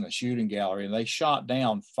ducks in a shooting gallery, and they shot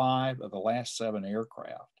down 5 of the last 7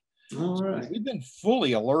 aircraft. All right. So we've been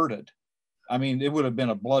fully alerted. I mean, it would have been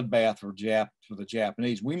a bloodbath for the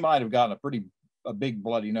Japanese. We might have gotten a big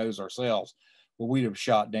bloody nose ourselves, well, we'd have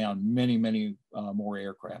shot down many, many more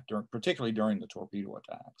aircraft, particularly during the torpedo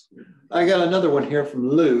attacks. I got another one here from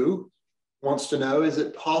Lou. Wants to know, is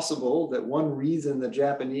it possible that one reason the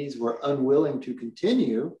Japanese were unwilling to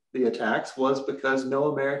continue the attacks was because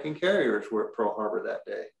no American carriers were at Pearl Harbor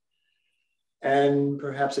that day? And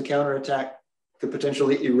perhaps a counterattack could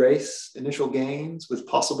potentially erase initial gains with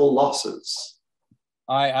possible losses.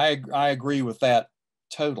 I agree with that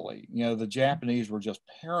totally. You know, the Japanese were just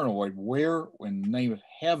paranoid. Where, in the name of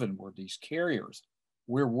heaven, were these carriers?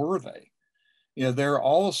 Where were they? You know, there are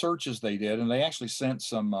all the searches they did, and they actually sent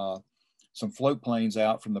some float planes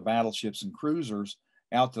out from the battleships and cruisers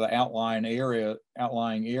out to the outlying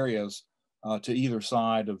areas to either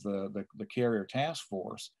side of the carrier task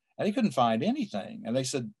force. And they couldn't find anything. And they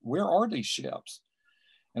said, where are these ships?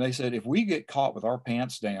 And they said, if we get caught with our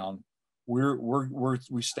pants down,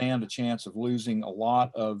 we stand a chance of losing a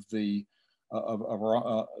lot of the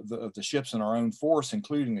ships in our own force,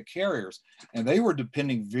 including the carriers. And they were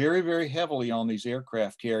depending very, very heavily on these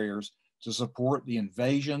aircraft carriers to support the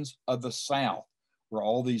invasions of the South, where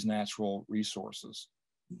all these natural resources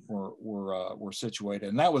were situated.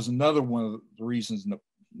 And that was another one of the reasons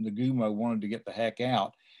Nagumo wanted to get the heck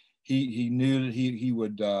out. He knew that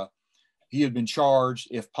he had been charged,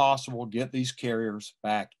 if possible, get these carriers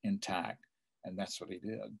back intact, and that's what he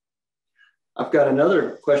did. I've got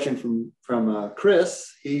another question from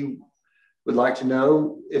Chris. He would like to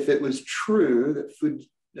know if it was true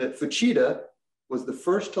that Fuchida was the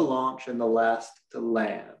first to launch and the last to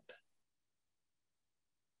land.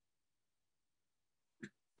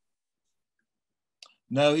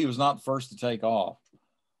 No, he was not the first to take off.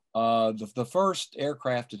 The first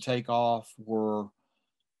aircraft to take off were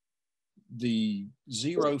the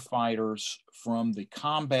Zero fighters from the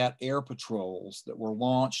combat air patrols that were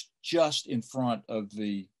launched just in front of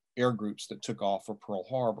the air groups that took off for Pearl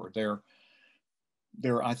Harbor.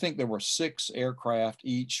 I think there were 6 aircraft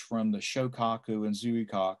each from the Shokaku and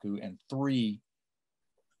Zuikaku, and 3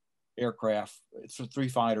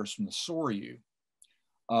 fighters from the Soryu.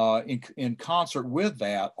 In concert with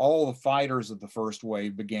that, all the fighters of the first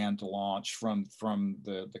wave began to launch from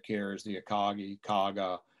the carriers, the Akagi,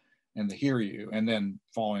 Kaga, and the Hiryu, and then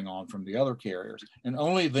following on from the other carriers. And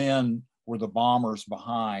only then were the bombers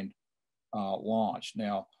behind launched.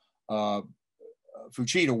 Now,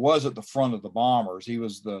 Fuchida was at the front of the bombers. He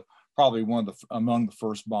was probably among the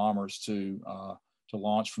first bombers to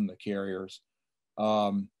launch from the carriers.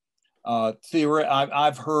 I've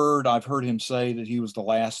heard him say that he was the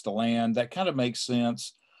last to land. That kind of makes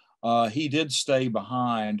sense. He did stay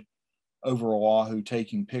behind over Oahu,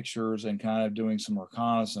 taking pictures and kind of doing some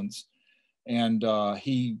reconnaissance. And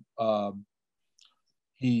he flew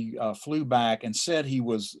back and said he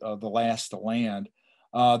was the last to land.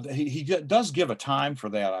 He does give a time for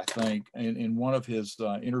that, I think, in one of his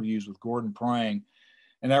interviews with Gordon Prang.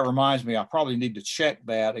 And that reminds me, I probably need to check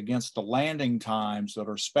that against the landing times that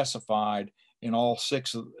are specified in all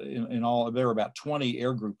 6, there are about 20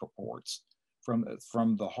 air group reports from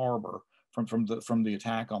the harbor, from the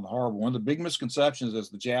attack on the harbor. One of the big misconceptions is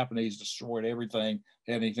the Japanese destroyed everything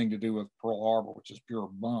that had anything to do with Pearl Harbor, which is pure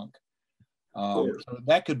bunk. So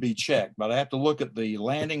that could be checked, but I have to look at the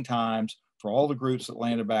landing times for all the groups that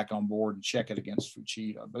landed back on board and check it against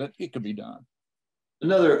Fuchida, but it could be done.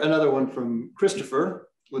 Another one from Christopher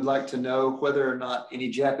would like to know whether or not any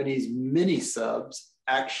Japanese mini subs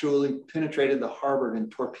actually penetrated the harbor and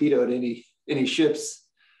torpedoed any ships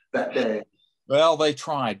that day. Well, they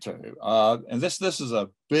tried to, and this is a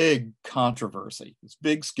big controversy. It's a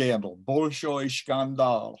big scandal, Bolshoi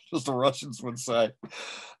Skandal, as the Russians would say.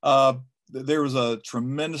 There was a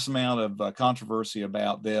tremendous amount of controversy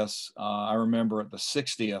about this. I remember at the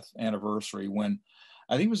 60th anniversary when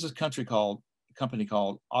I think it was a company called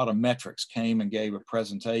Autometrics came and gave a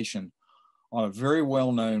presentation on a very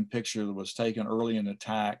well-known picture that was taken early in the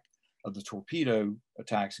attack of the torpedo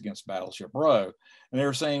attacks against Battleship Row. And they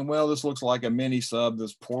were saying, well, this looks like a mini sub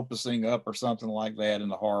that's porpoising up or something like that in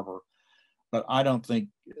the harbor. But I don't think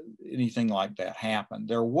anything like that happened.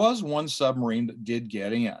 There was one submarine that did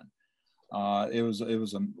get in. It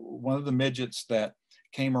was one of the midgets that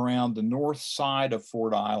came around the north side of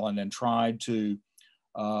Ford Island and tried to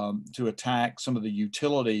attack some of the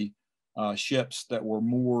utility ships that were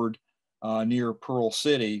moored near Pearl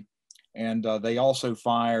City. And they also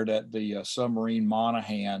fired at the submarine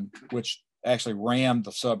Monaghan, which actually rammed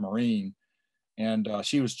the submarine. And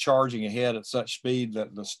she was charging ahead at such speed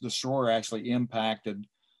that the destroyer actually impacted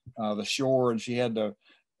the shore, and she had to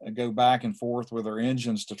go back and forth with her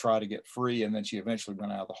engines to try to get free. And then she eventually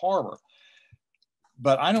went out of the harbor.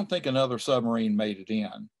 But I don't think another submarine made it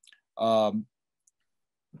in.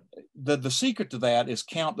 The secret to that is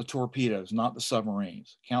count the torpedoes, not the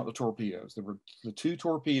submarines. Count the torpedoes. There were the 2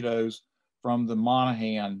 torpedoes from the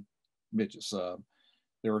Monaghan midget sub.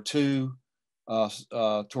 There were 2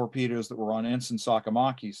 torpedoes that were on Ensign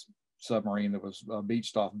Sakamaki's submarine that was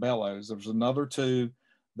beached off Bellows. There was another 2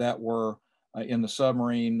 that were in the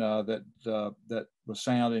submarine that was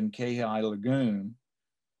found in Kahai Lagoon.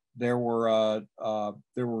 There was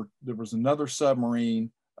another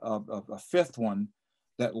submarine, a 5th one,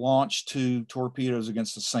 that launched 2 torpedoes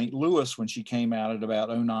against the St. Louis when she came out at about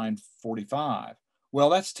 09:45. Well,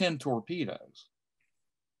 that's 10 torpedoes.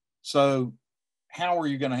 So how are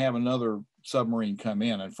you going to have another submarine come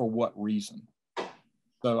in, and for what reason?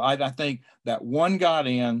 So I think that one got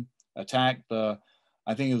in, attacked I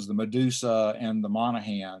think it was the Medusa and the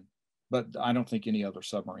Monaghan, but I don't think any other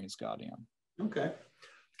submarines got in. Okay.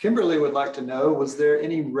 Kimberly would like to know, was there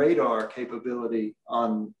any radar capability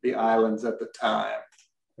on the islands at the time?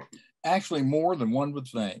 Actually, more than one would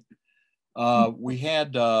think. We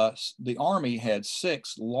had, the Army had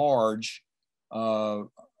 6 large, I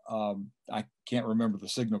can't remember the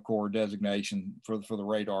Signal Corps designation for the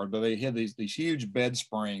radar, but they had these huge bed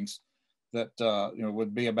springs that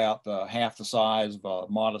would be about half the size of a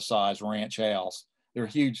modest-sized ranch house. They're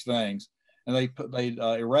huge things, and they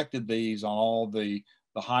erected these on all the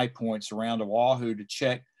high points around Oahu to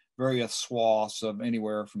check various swaths of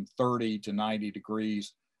anywhere from 30 to 90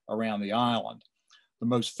 degrees around the island. The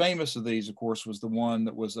most famous of these, of course, was the one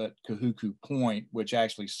that was at Kahuku Point, which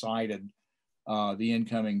actually sighted the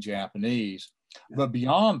incoming Japanese. But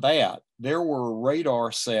beyond that, there were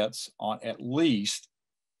radar sets on at least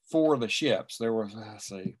 4 of the ships. There was, let's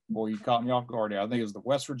see, boy, you caught me off guard here. I think it was the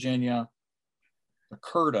West Virginia, the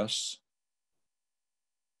Curtis,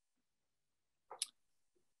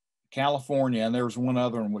 California, and there was one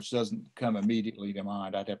other one which doesn't come immediately to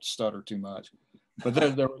mind. I'd have to stutter too much. But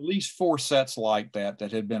there were at least 4 sets like that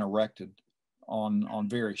had been erected on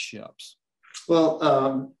various ships.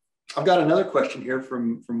 Well, I've got another question here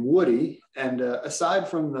from Woody. And aside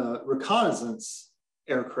from the reconnaissance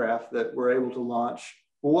aircraft that were able to launch,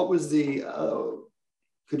 well, what was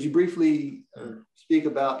could you briefly speak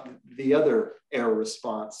about the other air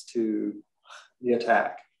response to the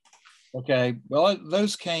attack? Okay, well,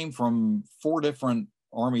 those came from 4 different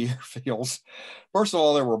Army airfields. First of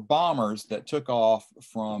all, there were bombers that took off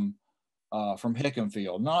from Hickam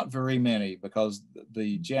Field. Not very many, because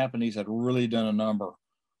the Japanese had really done a number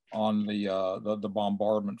on the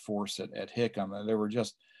bombardment force at Hickam. And they were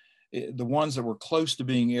just the ones that were close to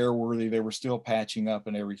being airworthy. They were still patching up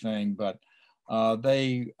and everything, but I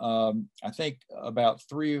think about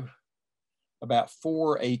 4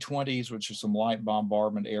 A-20s, which are some light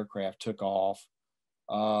bombardment aircraft, took off.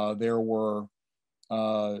 There were,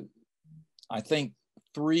 I think,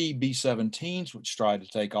 3 B-17s which tried to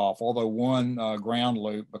take off, although one ground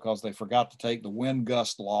loop because they forgot to take the wind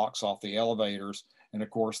gust locks off the elevators. And of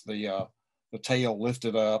course, the tail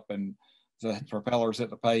lifted up and the propellers hit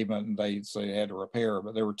the pavement, and so they had to repair.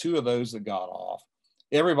 But there were 2 of those that got off.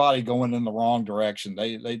 Everybody going in the wrong direction.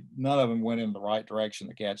 None of them went in the right direction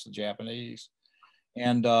to catch the Japanese.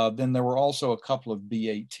 And then there were also a couple of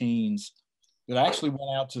B-18s that actually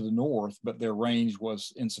went out to the north, but their range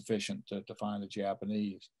was insufficient to find the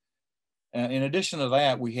Japanese. In addition to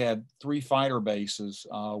that, we had 3 fighter bases,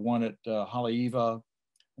 one at Haleiwa,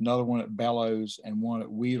 another one at Bellows, and one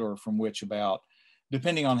at Wheeler, from which about,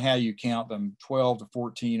 depending on how you count them, 12 to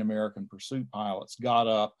 14 American pursuit pilots got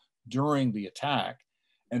up during the attack.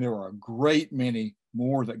 And there were a great many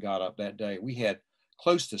more that got up that day. We had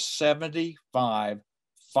close to 75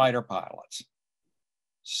 fighter pilots.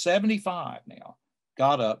 75 now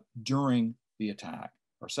got up during the attack,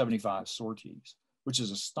 or 75 sorties, which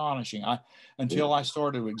is astonishing. Until I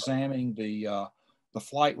started examining the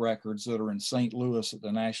flight records that are in St. Louis at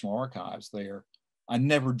the National Archives there, I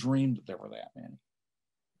never dreamed that there were that many.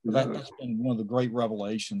 But that's been one of the great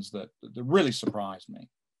revelations that really surprised me.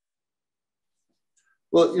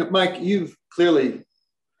 Well, Mike, you've clearly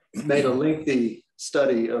made a lengthy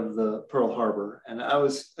study of the Pearl Harbor, and I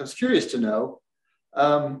was curious to know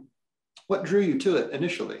what drew you to it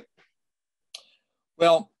initially.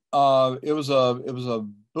 Well, it was a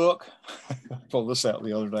book. I pulled this out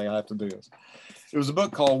the other day. I have to do this. It was a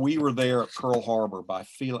book called "We Were There at Pearl Harbor" by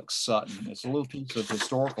Felix Sutton. It's a little piece of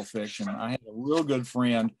historical fiction. I had a real good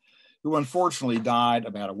friend who unfortunately died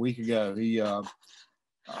about a week ago. He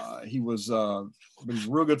was a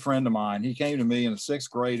real good friend of mine. He came to me in the 6th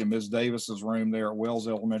grade in Ms. Davis's room there at Wells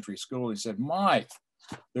Elementary School. He said, "Mike,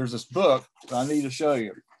 there's this book that I need to show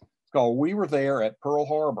you. It's called 'We Were There at Pearl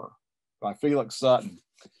Harbor' by Felix Sutton."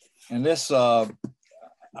 And this, when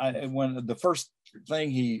the first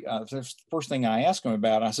the first thing I asked him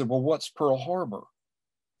about, I said, well, what's Pearl Harbor?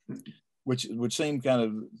 Which would seem kind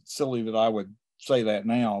of silly that I would say that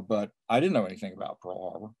now, but I didn't know anything about Pearl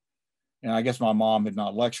Harbor. And I guess my mom had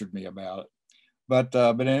not lectured me about it. But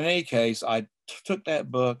in any case, I took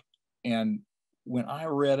that book, and when I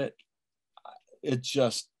read it, it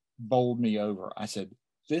just bowled me over. I said,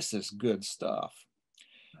 this is good stuff.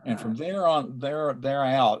 And from there on, from there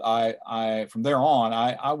on,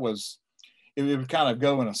 I was, it would kind of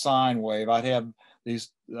go in a sine wave. I'd have these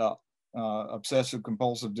obsessive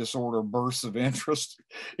compulsive disorder bursts of interest.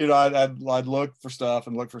 You know, I'd look for stuff,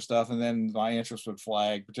 and then my interest would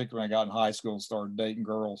flag, particularly when I got in high school and started dating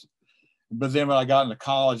girls. But then when I got into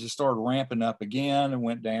college, it started ramping up again and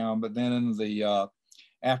went down. But then in the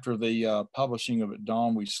after the publishing of At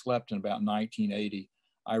Dawn We Slept in about 1980,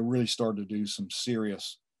 I really started to do some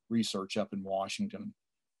serious research up in Washington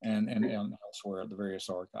and elsewhere at the various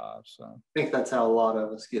archives. So I think that's how a lot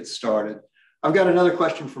of us get started. I've got another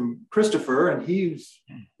question from Christopher, and he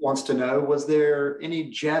wants to know, was there any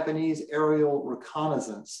Japanese aerial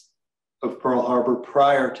reconnaissance of Pearl Harbor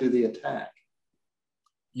prior to the attack?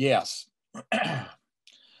 Yes.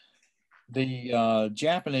 The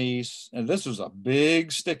Japanese, and this was a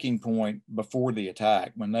big sticking point before the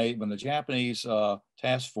attack, when the Japanese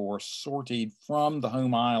task force sortied from the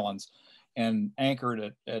home islands and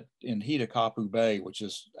anchored in Hitakapu Bay, which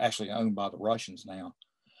is actually owned by the Russians now.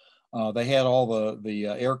 They had all the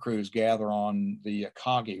air crews gather on the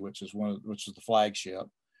Akagi, which is the flagship,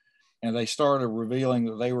 and they started revealing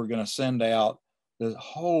that they were going to send out the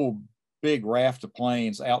whole big raft of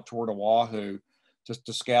planes out toward Oahu just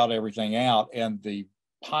to scout everything out. And the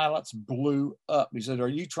pilots blew up. He said, "Are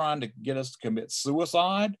you trying to get us to commit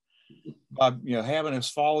suicide by having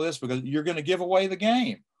us follow this? Because you're going to give away the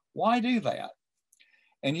game. Why do that?"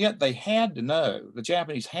 And yet they had to know, the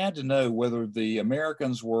Japanese had to know whether the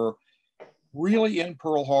Americans were really in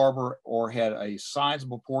Pearl Harbor or had a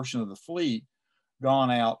sizable portion of the fleet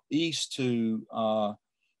gone out east to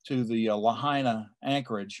the Lahaina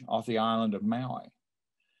anchorage off the island of Maui.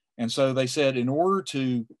 And so they said, in order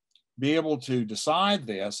to be able to decide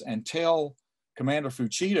this and tell Commander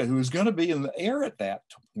Fuchida, who is going to be in the air at that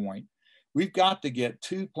point, we've got to get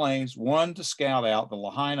two planes, one to scout out the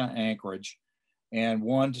Lahaina anchorage and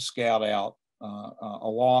one to scout out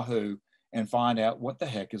Oahu and find out what the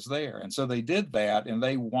heck is there. And so they did that, and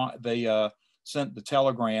they sent the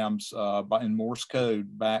telegrams in Morse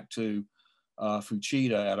code back to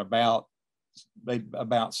Fuchida at about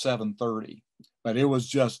 7:30. But it was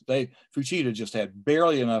just, Fuchida just had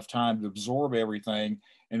barely enough time to absorb everything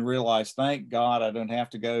and realize, thank God I don't have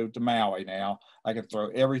to go to Maui now. I can throw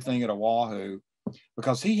everything at Oahu,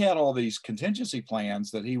 because he had all these contingency plans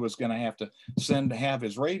that he was going to have have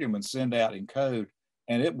his radioman send out in code.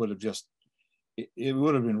 And it would have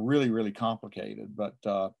been really, really complicated. But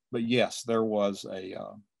yes, there was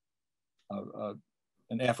an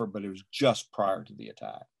effort, but it was just prior to the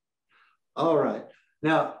attack. All right.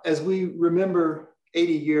 Now, as we remember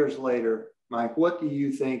 80 years later, Mike, what do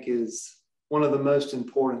you think is one of the most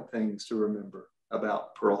important things to remember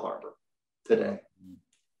about Pearl Harbor today?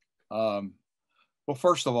 Well,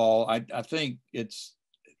 first of all, I think it's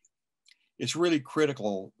really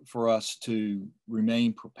critical for us to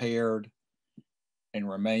remain prepared and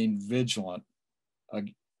remain vigilant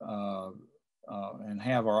and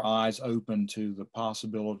have our eyes open to the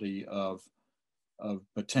possibility of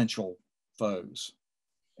potential foes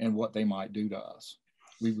and what they might do to us.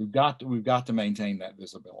 We've got to maintain that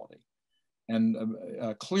visibility. And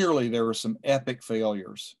clearly there were some epic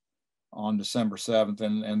failures on December 7th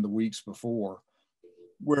and the weeks before,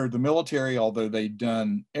 where the military, although they'd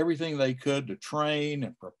done everything they could to train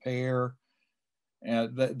and prepare,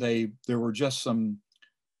 and there were just some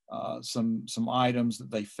items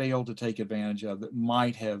that they failed to take advantage of that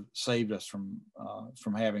might have saved us from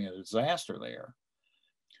having a disaster there.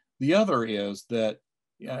 The other is that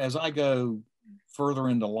as I go further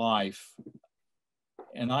into life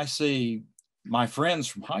and I see my friends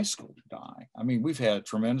from high school die, I mean, we've had a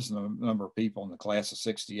tremendous number of people in the class of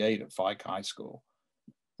 '68 at Fike High School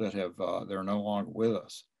that they're no longer with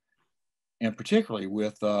us. And particularly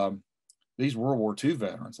with these World War II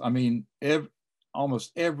veterans. I mean,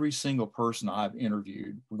 almost every single person I've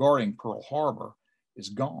interviewed regarding Pearl Harbor is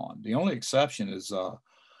gone. The only exception is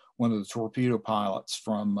one of the torpedo pilots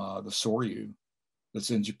from the Soryu that's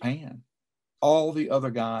in Japan. All the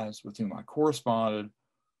other guys with whom I corresponded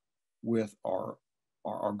with are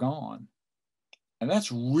gone. And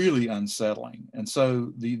that's really unsettling. And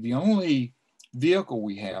so the only vehicle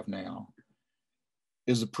we have now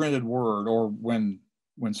is a printed word, or when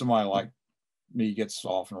somebody like me gets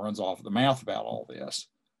off and runs off at the mouth about all this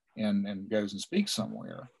and goes and speaks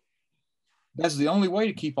somewhere. That's the only way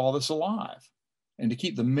to keep all this alive and to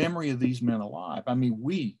keep the memory of these men alive. I mean,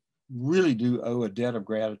 we really do owe a debt of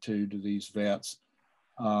gratitude to these vets,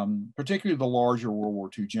 particularly the larger World War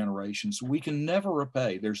II generations. We can never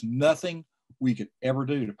repay. There's nothing we could ever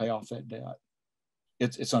do to pay off that debt.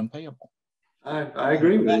 It's unpayable. I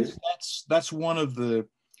agree with you. That's one of the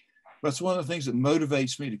things that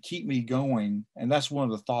motivates me to keep me going. And that's one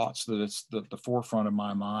of the thoughts that it's the forefront of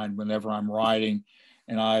my mind whenever I'm writing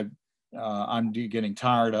and I'm getting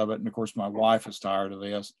tired of it. And of course, my wife is tired of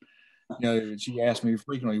this. You know, she asks me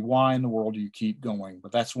frequently, why in the world do you keep going?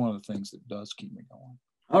 But that's one of the things that does keep me going.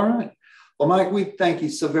 All right. Well, Mike, we thank you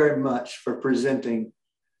so very much for presenting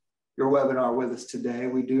your webinar with us today.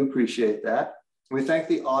 We do appreciate that. We thank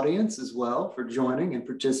the audience as well for joining and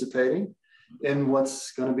participating in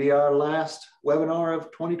what's going to be our last webinar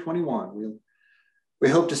of 2021. We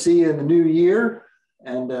hope to see you in the new year,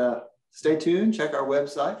 and stay tuned. Check our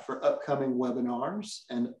website for upcoming webinars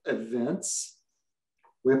and events.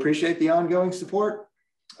 We appreciate the ongoing support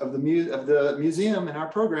of the museum and our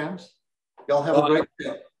programs. Y'all have a great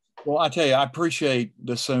day. Well, I tell you, I appreciate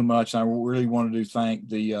this so much. I really wanted to thank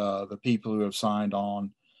the people who have signed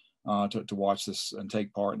on to watch this and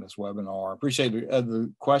take part in this webinar. I appreciate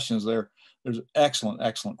the questions there. There's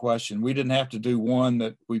excellent question. We didn't have to do one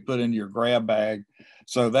that we put into your grab bag,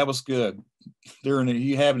 so that was good.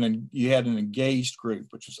 You had an engaged group,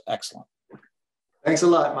 which was excellent. Thanks a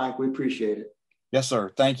lot, Mike. We appreciate it. Yes,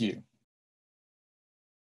 sir. Thank you.